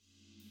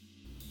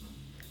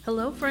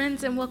Hello,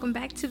 friends, and welcome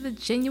back to the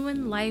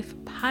Genuine Life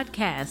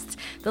Podcast,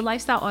 the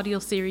lifestyle audio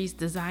series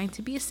designed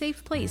to be a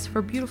safe place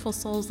for beautiful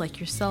souls like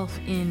yourself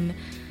in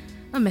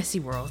a messy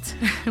world.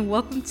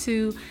 Welcome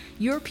to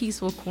your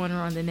peaceful corner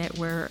on the net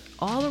where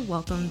all are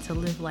welcome to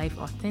live life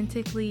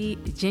authentically,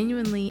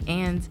 genuinely,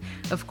 and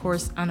of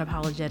course,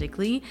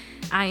 unapologetically.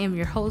 I am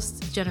your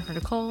host, Jennifer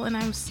Nicole, and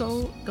I'm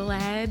so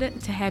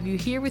glad to have you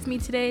here with me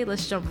today.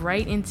 Let's jump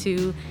right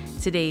into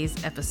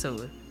today's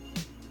episode.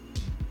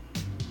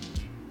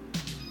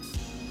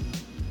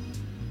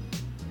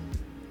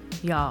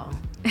 Y'all.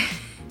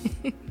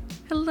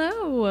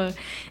 Hello.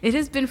 It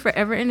has been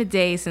forever and a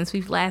day since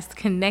we've last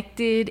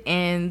connected,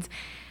 and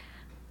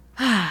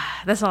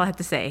that's all I have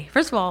to say.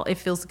 First of all, it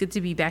feels good to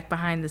be back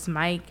behind this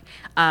mic.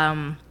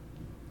 A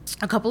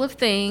couple of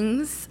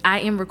things.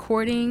 I am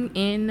recording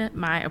in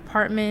my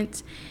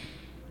apartment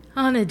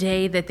on a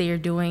day that they are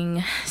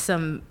doing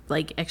some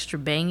extra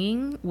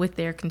banging with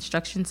their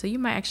construction, so you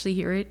might actually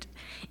hear it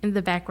in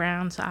the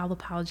background, so I'll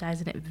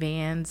apologize in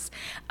advance.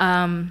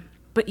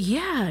 But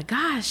yeah,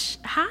 gosh,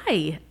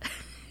 hi.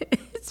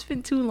 It's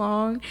been too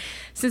long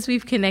since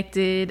we've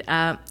connected.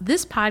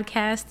 This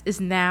podcast is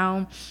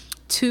now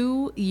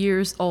 2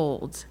 years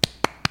old.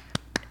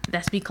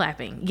 That's me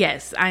clapping.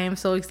 Yes, I am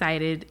so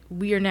excited.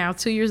 We are now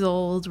 2 years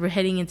old. We're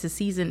heading into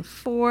season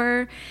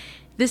 4.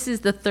 This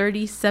is the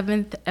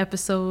 37th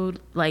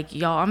episode.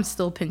 Y'all, I'm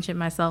still pinching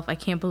myself. I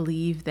can't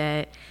believe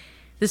that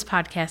this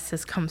podcast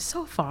has come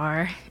so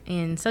far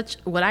in such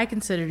what I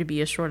consider to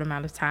be a short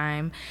amount of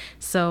time.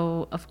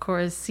 So, of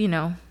course,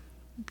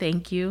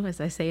 thank you,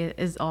 as I say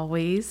as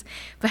always.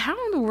 But how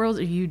in the world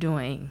are you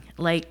doing?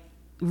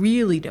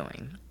 Really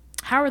doing?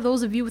 How are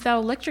those of you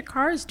without electric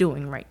cars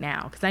doing right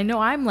now? Because I know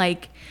I'm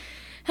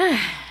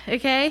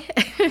okay.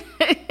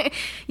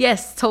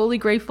 Yes, totally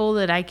grateful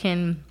that I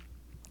can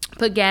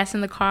put gas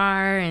in the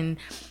car and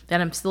that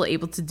I'm still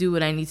able to do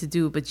what I need to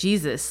do. But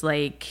Jesus,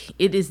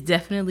 it is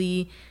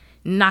definitely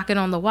knocking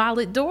on the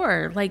wallet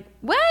door.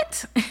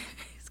 What?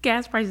 These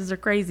gas prices are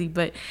crazy,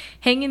 but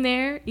hang in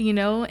there,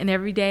 and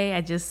every day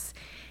I just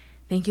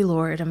thank you,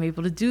 Lord, I'm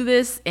able to do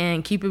this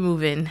and keep it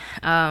moving.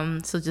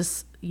 So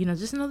just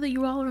know that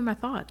you all are in my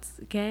thoughts.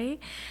 Okay.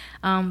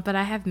 But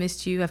I have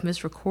missed you. I've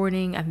missed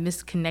recording. I've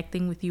missed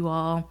connecting with you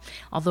all.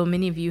 Although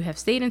many of you have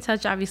stayed in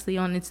touch, obviously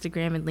on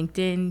Instagram and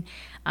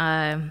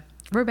LinkedIn,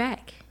 we're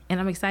back. And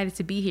I'm excited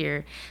to be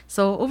here.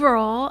 So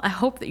overall, I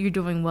hope that you're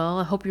doing well.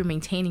 I hope you're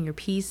maintaining your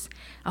peace.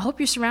 I hope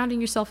you're surrounding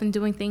yourself and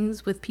doing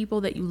things with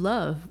people that you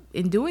love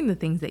and doing the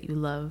things that you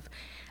love.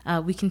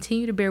 We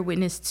continue to bear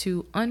witness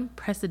to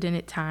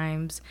unprecedented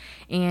times.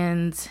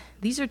 And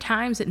these are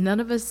times that none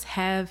of us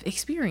have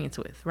experience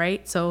with,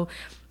 right? So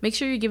make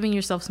sure you're giving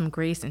yourself some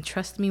grace. And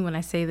trust me when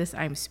I say this,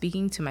 I'm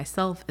speaking to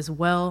myself as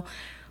well,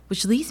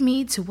 which leads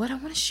me to what I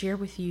want to share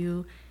with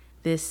you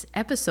this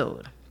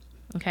episode.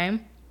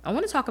 Okay? I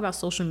want to talk about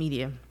social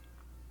media.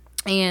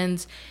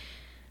 And,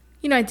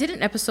 I did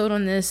an episode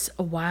on this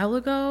a while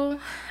ago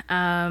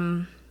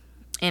and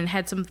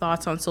had some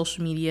thoughts on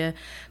social media.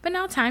 But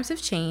now times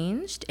have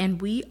changed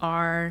and we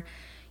are,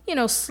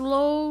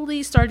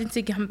 slowly starting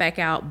to come back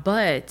out.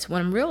 But what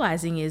I'm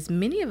realizing is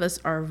many of us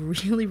are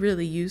really,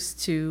 really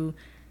used to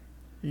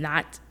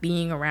not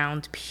being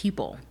around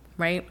people,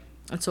 right?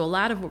 And so a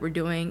lot of what we're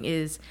doing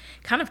is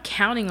kind of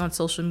counting on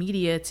social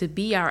media to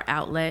be our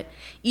outlet,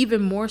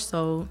 even more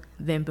so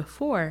than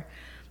before.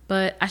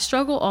 But I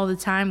struggle all the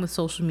time with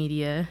social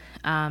media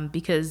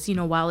because,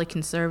 while it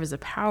can serve as a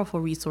powerful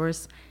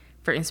resource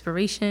for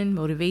inspiration,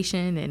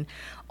 motivation, and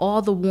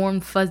all the warm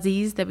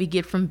fuzzies that we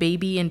get from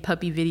baby and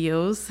puppy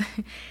videos,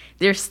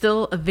 there's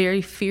still a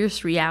very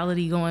fierce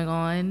reality going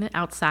on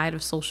outside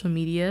of social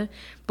media,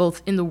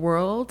 both in the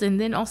world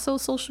and then also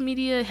social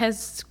media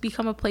has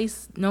become a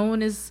place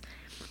known as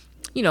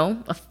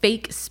a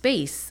fake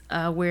space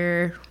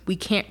where we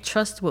can't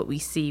trust what we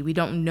see. We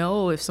don't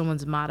know if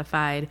someone's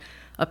modified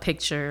a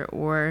picture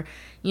or,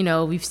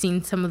 we've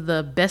seen some of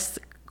the best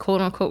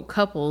quote unquote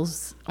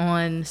couples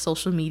on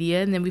social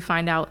media. And then we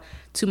find out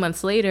 2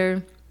 months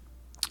later,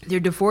 they're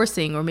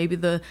divorcing, or maybe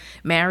the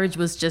marriage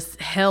was just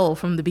hell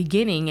from the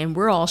beginning. And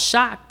we're all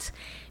shocked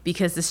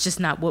because it's just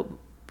not what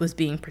was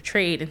being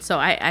portrayed. And so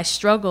I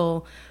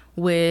struggle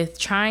with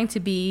trying to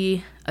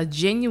be a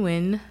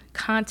genuine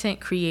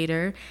content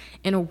creator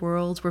in a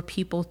world where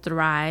people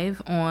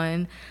thrive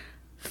on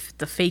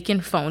the fake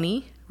and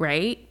phony,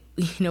 right?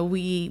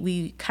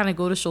 We kind of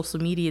go to social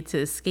media to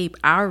escape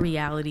our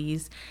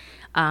realities.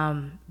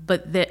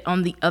 But that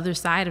on the other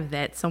side of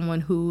that,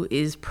 someone who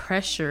is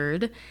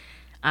pressured,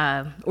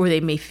 or they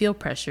may feel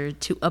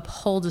pressured to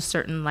uphold a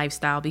certain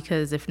lifestyle,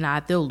 because if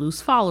not, they'll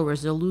lose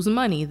followers, they'll lose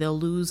money, they'll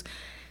lose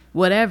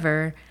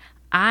whatever.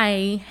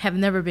 I have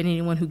never been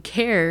anyone who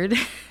cared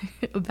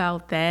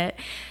about that.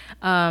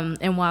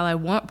 And while I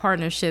want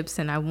partnerships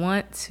and I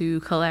want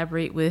to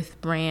collaborate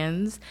with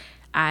brands,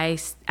 I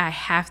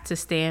have to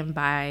stand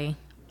by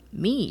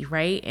me,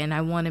 right? And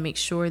I want to make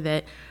sure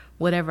that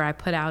whatever I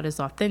put out is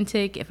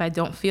authentic. If I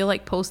don't feel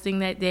like posting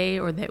that day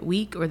or that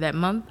week or that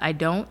month, I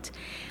don't.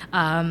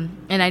 And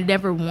I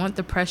never want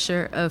the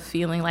pressure of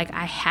feeling like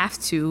I have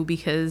to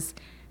because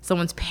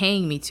someone's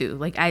paying me to.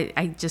 Like,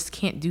 I just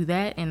can't do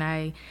that, and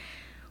I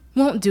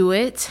won't do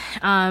it.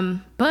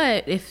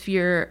 But if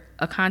you're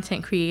a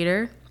content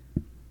creator,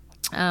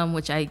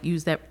 which I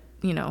use that,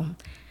 I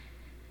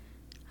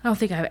don't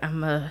think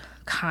I'm a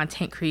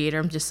content creator.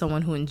 I'm just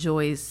someone who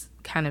enjoys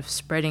kind of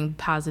spreading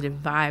positive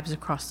vibes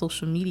across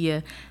social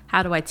media.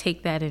 How do I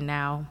take that and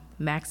now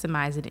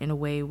maximize it in a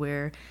way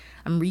where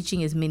I'm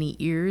reaching as many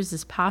ears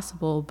as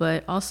possible,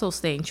 but also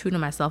staying true to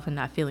myself and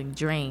not feeling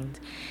drained?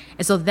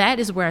 And so that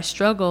is where I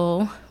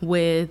struggle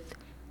with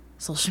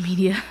social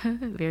media.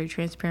 Very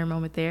transparent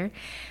moment there.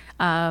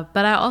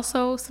 But I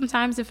also,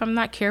 sometimes if I'm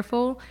not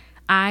careful,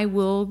 I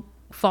will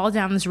fall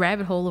down this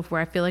rabbit hole of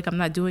where I feel like I'm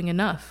not doing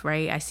enough,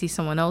 right? I see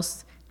someone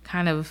else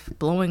kind of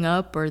blowing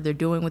up or they're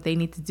doing what they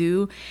need to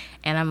do.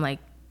 And I'm like,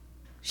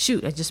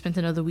 shoot, I just spent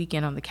another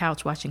weekend on the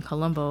couch watching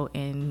Columbo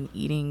and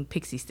eating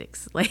pixie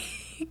sticks. Like,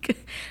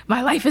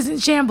 my life is in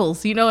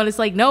shambles, and it's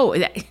like, no,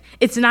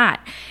 it's not.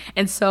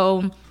 And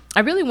so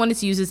I really wanted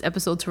to use this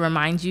episode to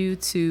remind you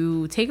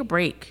to take a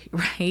break,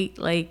 right?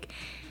 Like,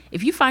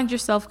 if you find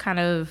yourself kind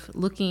of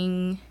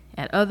looking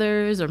at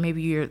others, or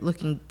maybe you're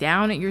looking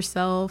down at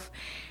yourself,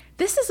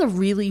 this is a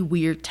really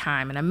weird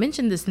time. And I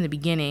mentioned this in the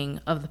beginning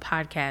of the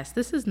podcast.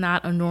 This is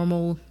not a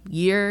normal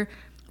year.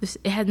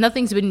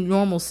 Nothing's been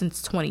normal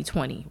since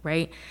 2020,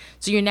 right?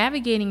 So you're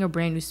navigating a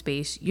brand new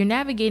space. You're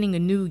navigating a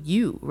new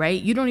you, right?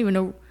 You don't even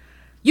know.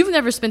 You've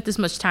never spent this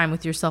much time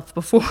with yourself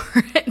before.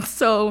 And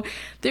so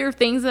there are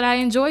things that I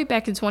enjoyed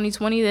back in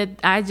 2020 that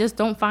I just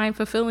don't find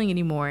fulfilling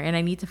anymore. And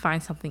I need to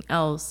find something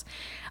else.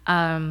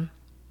 So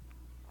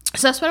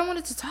that's what I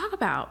wanted to talk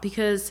about,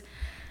 because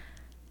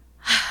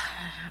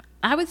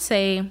I would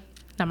say,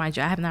 now mind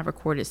you, I have not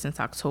recorded since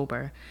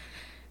October.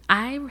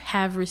 I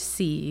have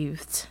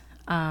received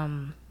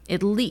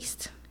at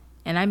least,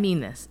 and I mean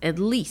this, at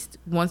least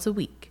once a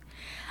week,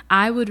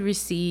 I would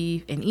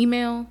receive an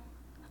email,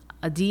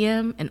 a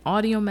DM, an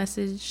audio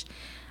message,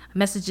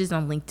 messages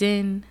on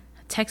LinkedIn,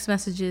 text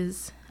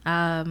messages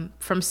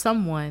from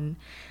someone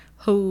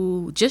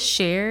who just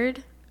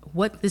shared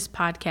what this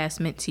podcast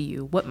meant to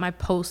you, what my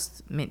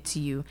post meant to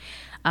you,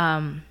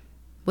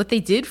 what they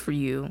did for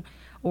you,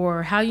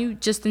 or how you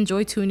just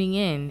enjoy tuning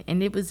in.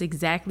 And it was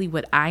exactly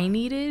what I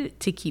needed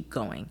to keep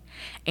going.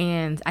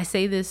 And I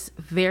say this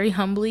very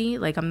humbly,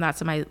 like, I'm not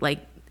somebody, like,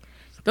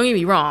 don't get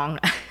me wrong,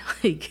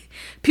 like,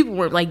 people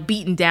were like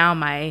beating down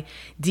my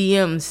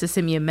DMs to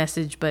send me a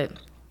message, but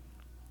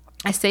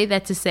I say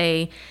that to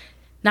say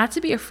not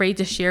to be afraid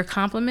to share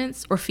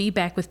compliments or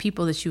feedback with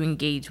people that you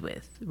engage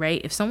with,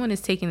 right? If someone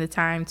is taking the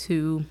time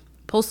to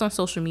post on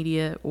social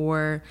media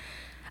or,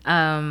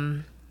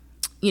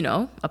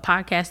 a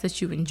podcast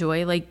that you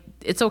enjoy, like,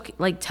 it's okay.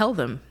 Like, tell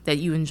them that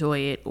you enjoy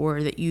it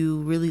or that you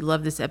really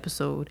love this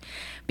episode,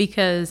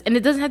 and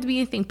it doesn't have to be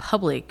anything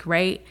public,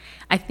 right?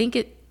 I think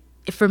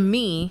for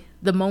me,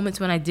 the moments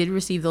when I did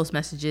receive those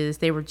messages,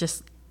 they were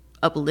just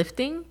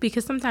uplifting,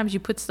 because sometimes you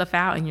put stuff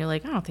out and you're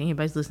like, I don't think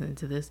anybody's listening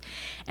to this.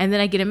 And then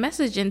I get a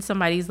message and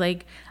somebody's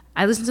like,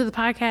 I listened to the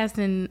podcast,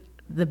 and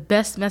the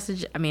best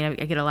message, I mean,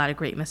 I get a lot of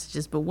great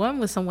messages, but one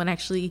was someone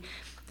actually,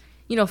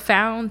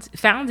 found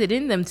it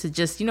in them to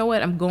just,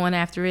 what, I'm going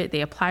after it.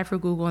 They applied for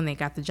Google and they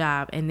got the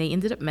job, and they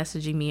ended up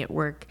messaging me at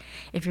work.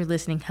 If you're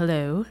listening,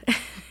 hello.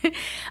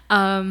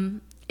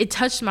 It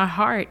touched my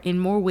heart in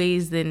more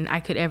ways than I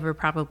could ever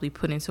probably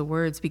put into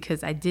words,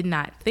 because I did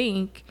not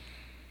think,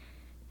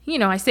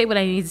 I say what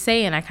I need to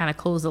say and I kind of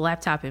close the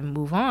laptop and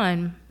move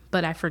on,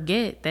 but I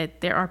forget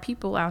that there are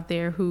people out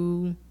there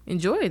who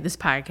enjoy this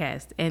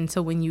podcast. And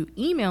so when you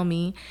email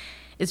me,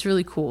 it's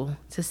really cool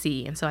to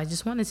see. And so I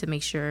just wanted to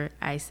make sure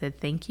I said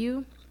thank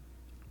you.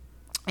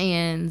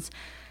 And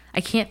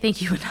I can't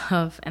thank you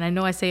enough. And I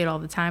know I say it all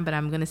the time, but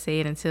I'm going to say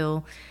it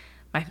until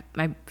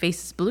my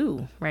face is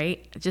blue,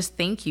 right? Just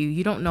thank you.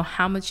 You don't know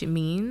how much it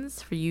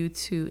means for you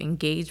to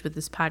engage with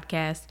this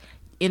podcast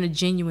in a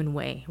genuine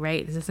way,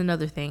 right? This is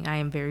another thing I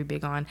am very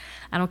big on.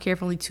 I don't care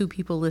if only 2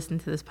 people listen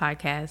to this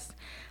podcast.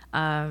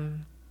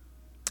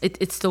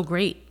 It's still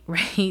great,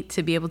 right?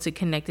 To be able to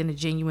connect in a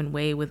genuine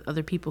way with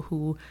other people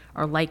who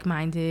are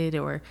like-minded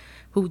or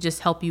who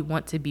just help you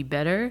want to be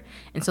better.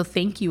 And so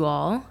thank you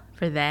all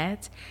for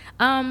that.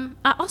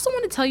 I also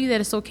want to tell you that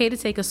it's okay to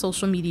take a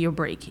social media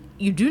break.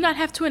 You do not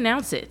have to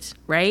announce it,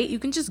 right? You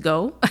can just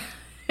go.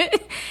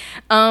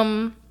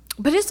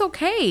 But it's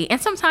okay. And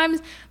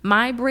sometimes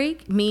my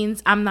break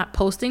means I'm not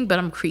posting, but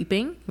I'm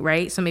creeping,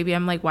 right? So maybe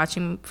I'm like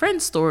watching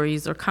friend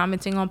stories or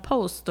commenting on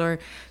posts or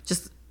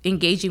just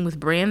engaging with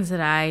brands that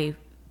I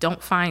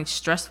don't find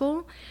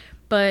stressful.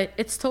 But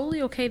it's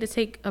totally okay to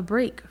take a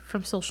break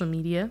from social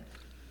media.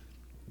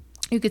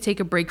 You could take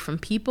a break from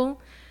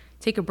people,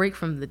 take a break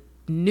from the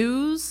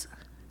news.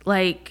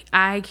 Like,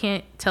 I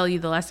can't tell you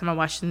the last time I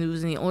watched the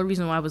news, and the only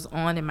reason why I was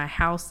on in my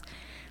house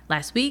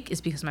last week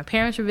is because my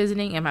parents were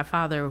visiting and my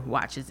father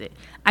watches it.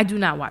 I do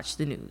not watch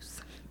the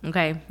news.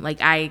 Okay.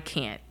 Like, I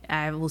can't.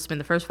 I will spend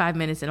the first 5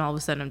 minutes and all of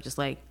a sudden I'm just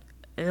like,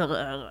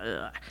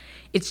 ugh.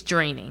 It's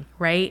draining,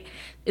 right?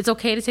 It's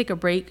okay to take a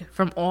break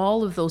from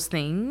all of those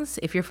things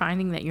if you're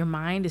finding that your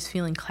mind is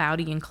feeling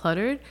cloudy and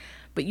cluttered,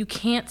 but you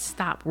can't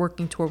stop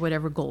working toward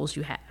whatever goals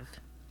you have.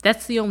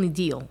 That's the only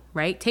deal,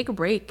 right? Take a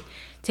break,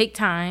 take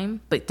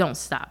time, but don't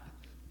stop.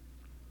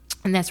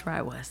 And that's where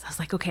I was. I was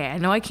like, okay, I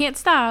know I can't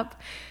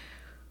stop,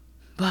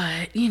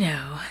 but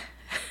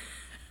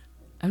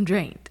I'm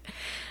drained.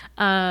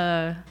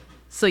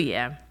 So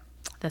yeah,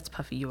 that's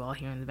Puffy you all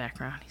hear in the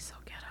background. He's so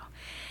ghetto.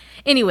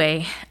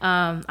 Anyway,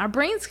 our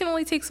brains can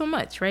only take so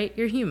much, right?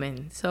 You're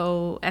human.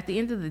 So at the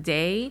end of the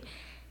day,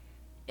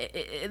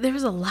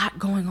 there's a lot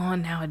going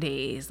on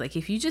nowadays. Like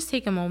if you just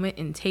take a moment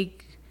and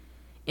take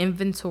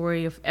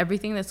inventory of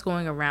everything that's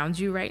going around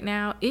you right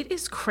now, it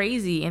is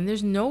crazy. And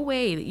there's no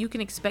way that you can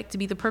expect to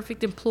be the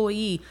perfect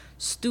employee,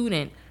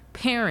 student,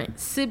 parent,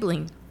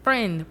 sibling,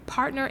 friend,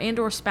 partner, and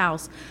or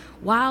spouse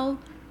while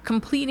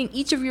completing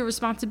each of your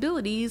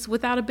responsibilities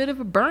without a bit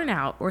of a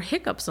burnout or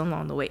hiccups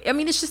along the way. I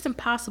mean, it's just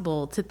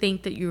impossible to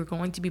think that you're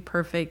going to be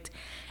perfect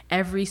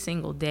every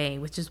single day,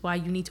 which is why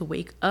you need to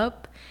wake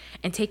up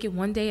and take it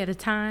one day at a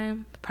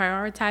time,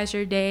 prioritize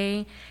your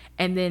day,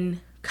 and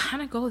then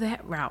kind of go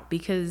that route,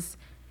 because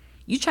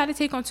you try to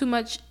take on too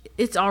much,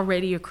 it's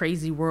already a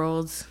crazy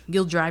world.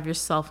 You'll drive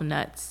yourself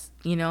nuts,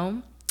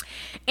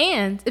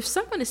 And if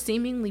someone is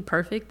seemingly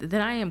perfect,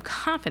 then I am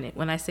confident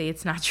when I say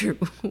it's not true.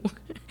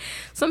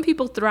 Some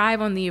people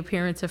thrive on the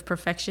appearance of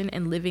perfection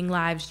and living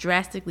lives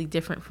drastically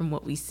different from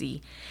what we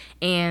see.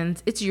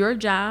 And it's your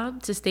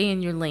job to stay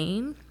in your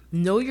lane,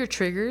 know your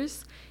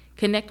triggers,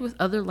 connect with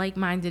other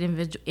like-minded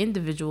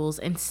individuals,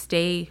 and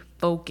stay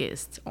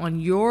focused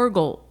on your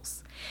goals.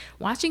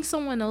 Watching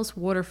someone else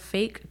water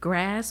fake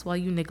grass while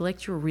you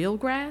neglect your real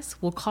grass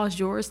will cause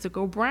yours to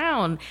go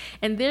brown,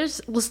 and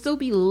theirs will still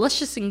be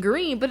luscious and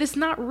green, but it's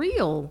not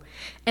real.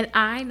 And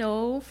I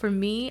know for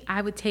me,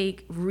 I would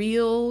take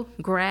real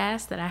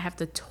grass that I have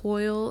to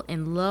toil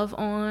and love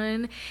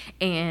on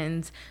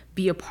and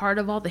be a part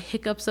of all the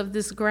hiccups of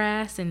this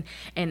grass and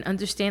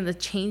understand the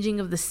changing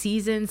of the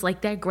seasons.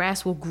 Like that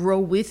grass will grow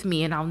with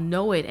me, and I'll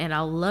know it and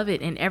I'll love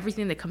it, and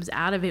everything that comes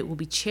out of it will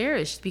be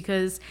cherished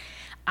because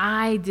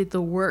I did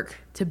the work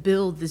to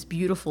build this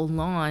beautiful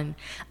lawn.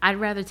 I'd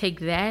rather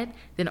take that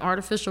than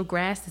artificial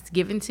grass that's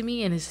given to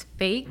me and is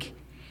fake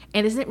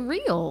and isn't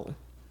real,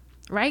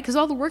 right? Because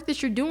all the work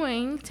that you're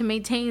doing to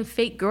maintain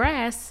fake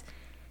grass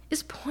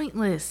is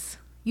pointless.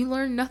 You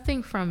learn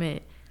nothing from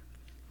it.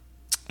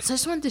 So I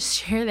just wanted to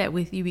share that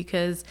with you,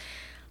 because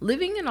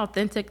living an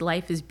authentic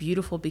life is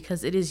beautiful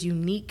because it is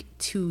unique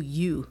to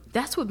you.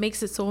 That's what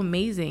makes it so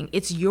amazing.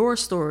 It's your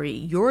story,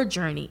 your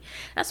journey.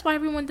 That's why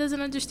everyone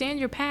doesn't understand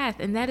your path,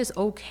 and that is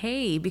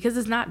okay because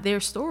it's not their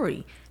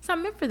story. It's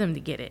not meant for them to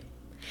get it.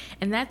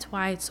 And that's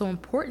why it's so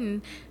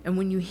important. And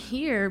when you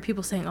hear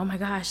people saying, oh my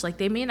gosh, like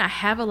they may not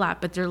have a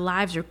lot, but their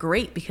lives are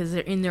great because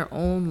they're in their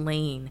own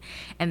lane.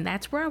 And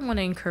that's where I want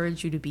to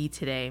encourage you to be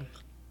today.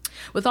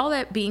 With all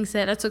that being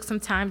said, I took some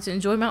time to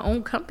enjoy my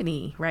own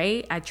company,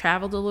 right? I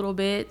traveled a little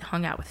bit,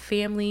 hung out with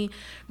family,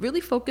 really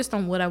focused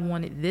on what I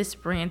wanted this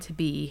brand to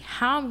be,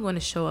 how I'm going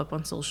to show up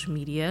on social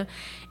media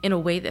in a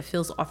way that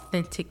feels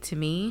authentic to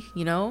me.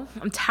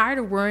 I'm tired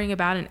of worrying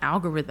about an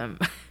algorithm.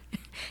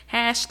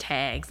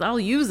 Hashtags, I'll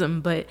use them,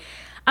 but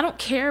I don't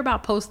care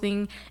about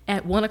posting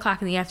at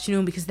 1:00 in the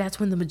afternoon because that's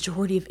when the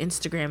majority of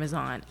Instagram is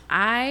on.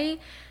 I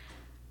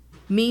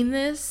mean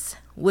this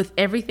with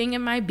everything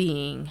in my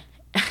being.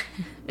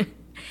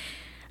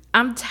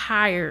 I'm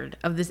tired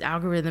of this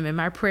algorithm, and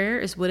my prayer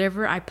is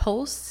whatever I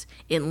post,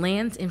 it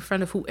lands in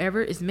front of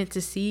whoever is meant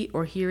to see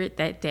or hear it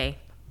that day.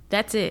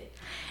 That's it.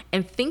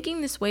 And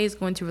thinking this way is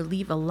going to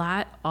relieve a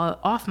lot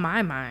off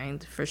my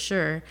mind for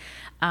sure.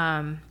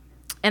 And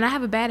I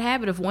have a bad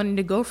habit of wanting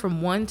to go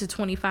from 1 to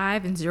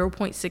 25 in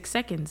 0.6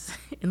 seconds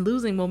and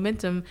losing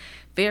momentum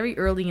very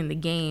early in the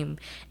game.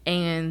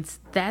 And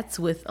that's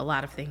with a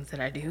lot of things that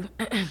I do.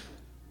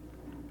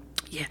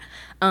 Yeah.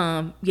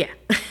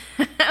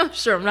 I'm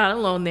sure I'm not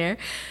alone there,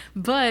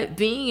 but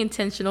being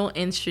intentional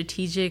and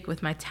strategic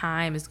with my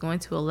time is going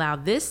to allow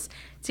this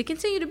to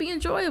continue to be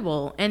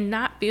enjoyable and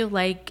not feel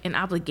like an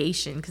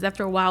obligation. Because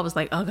after a while, I was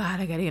like, oh God,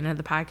 I got to get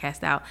another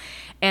podcast out.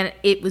 And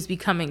it was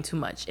becoming too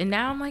much. And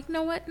now I'm like, you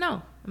know what?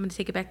 No, I'm going to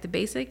take it back to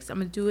basics. I'm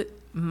going to do it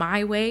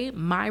my way,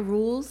 my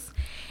rules.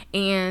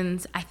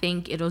 And I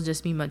think it'll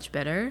just be much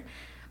better,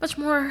 much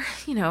more,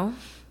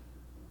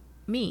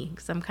 me,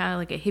 because I'm kind of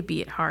like a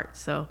hippie at heart.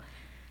 So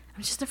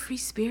I'm just a free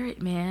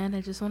spirit, man.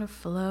 I just want to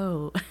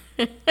flow.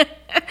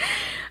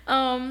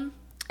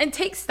 And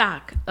take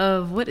stock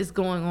of what is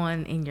going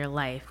on in your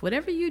life.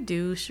 Whatever you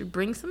do should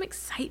bring some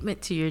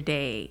excitement to your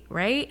day,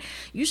 right?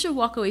 You should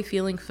walk away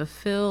feeling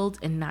fulfilled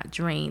and not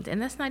drained.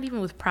 And that's not even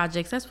with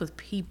projects, that's with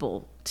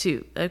people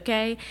too,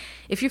 okay?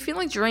 If you're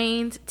feeling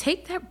drained,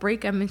 take that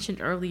break I mentioned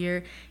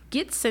earlier,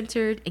 get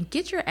centered, and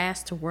get your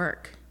ass to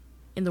work,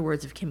 in the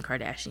words of Kim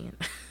Kardashian.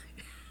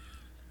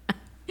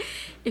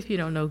 If you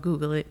don't know,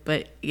 Google it.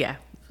 But yeah,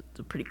 it's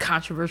a pretty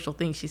controversial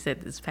thing she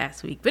said this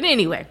past week. But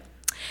anyway,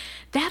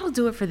 that'll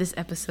do it for this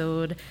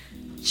episode.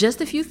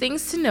 Just a few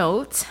things to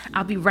note.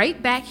 I'll be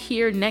right back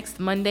here next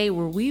Monday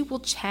where we will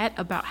chat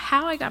about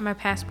how I got my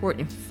passport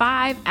in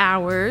 5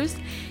 hours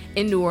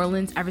in New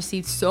Orleans. I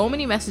received so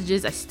many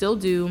messages, I still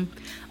do,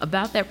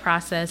 about that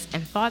process,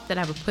 and thought that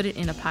I would put it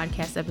in a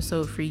podcast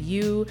episode for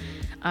you.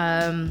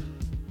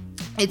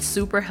 It's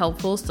super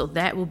helpful, so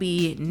that will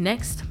be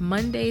next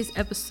Monday's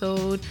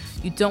episode.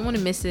 You don't want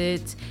to miss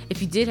it.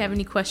 If you did have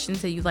any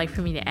questions that you'd like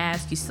for me to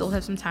ask, you still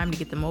have some time to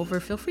get them over.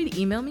 Feel free to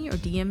email me or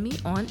DM me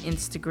on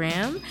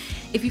Instagram.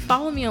 If you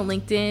follow me on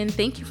LinkedIn,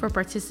 thank you for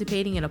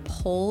participating in a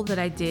poll that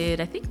I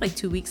did, I think like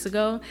 2 weeks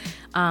ago.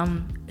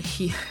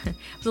 There's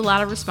a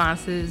lot of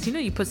responses. You know,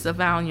 you put stuff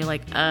out and you're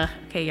like,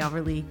 okay, y'all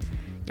really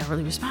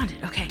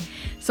responded. Okay.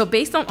 So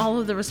based on all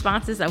of the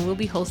responses, I will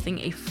be hosting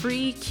a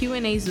free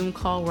Q&A Zoom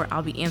call where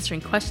I'll be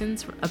answering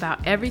questions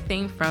about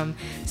everything from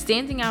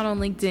standing out on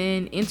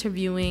LinkedIn,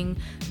 interviewing,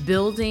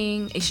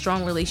 building a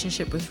strong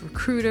relationship with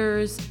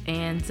recruiters,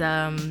 and,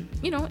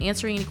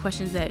 answering any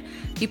questions that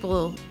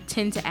people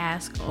tend to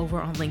ask over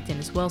on LinkedIn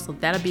as well. So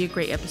that'll be a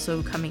great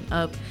episode coming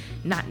up,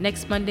 not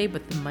next Monday,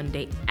 but the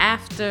Monday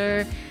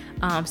after.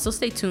 So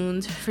stay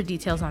tuned for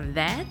details on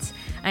that.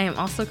 I am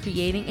also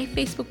creating a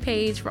Facebook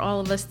page for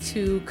all of us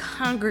to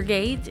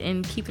congregate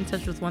and keep in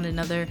touch with one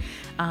another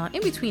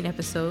in between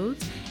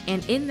episodes.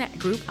 And in that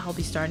group, I'll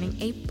be starting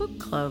a book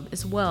club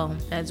as well.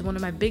 That's one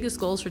of my biggest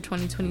goals for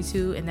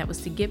 2022, and that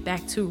was to get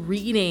back to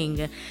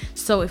reading.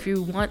 So if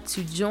you want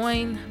to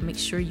join, make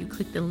sure you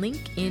click the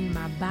link in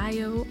my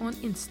bio on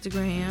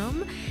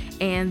Instagram.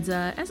 And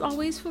as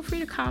always, feel free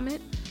to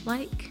comment,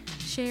 like,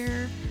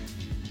 share.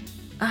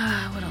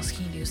 What else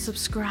can you do?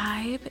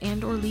 Subscribe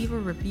and or leave a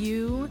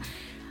review.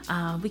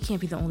 We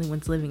can't be the only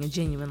ones living a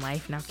genuine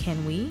life, now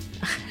can we?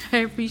 I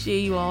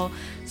appreciate you all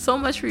so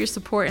much for your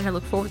support, and I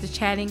look forward to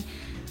chatting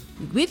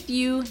with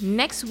you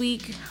next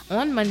week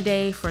on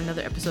Monday for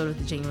another episode of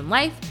The Genuine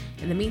Life.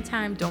 In the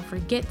meantime, don't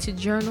forget to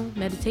journal,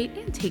 meditate,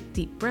 and take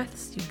deep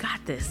breaths. You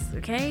got this,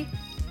 okay?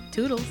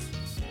 Toodles.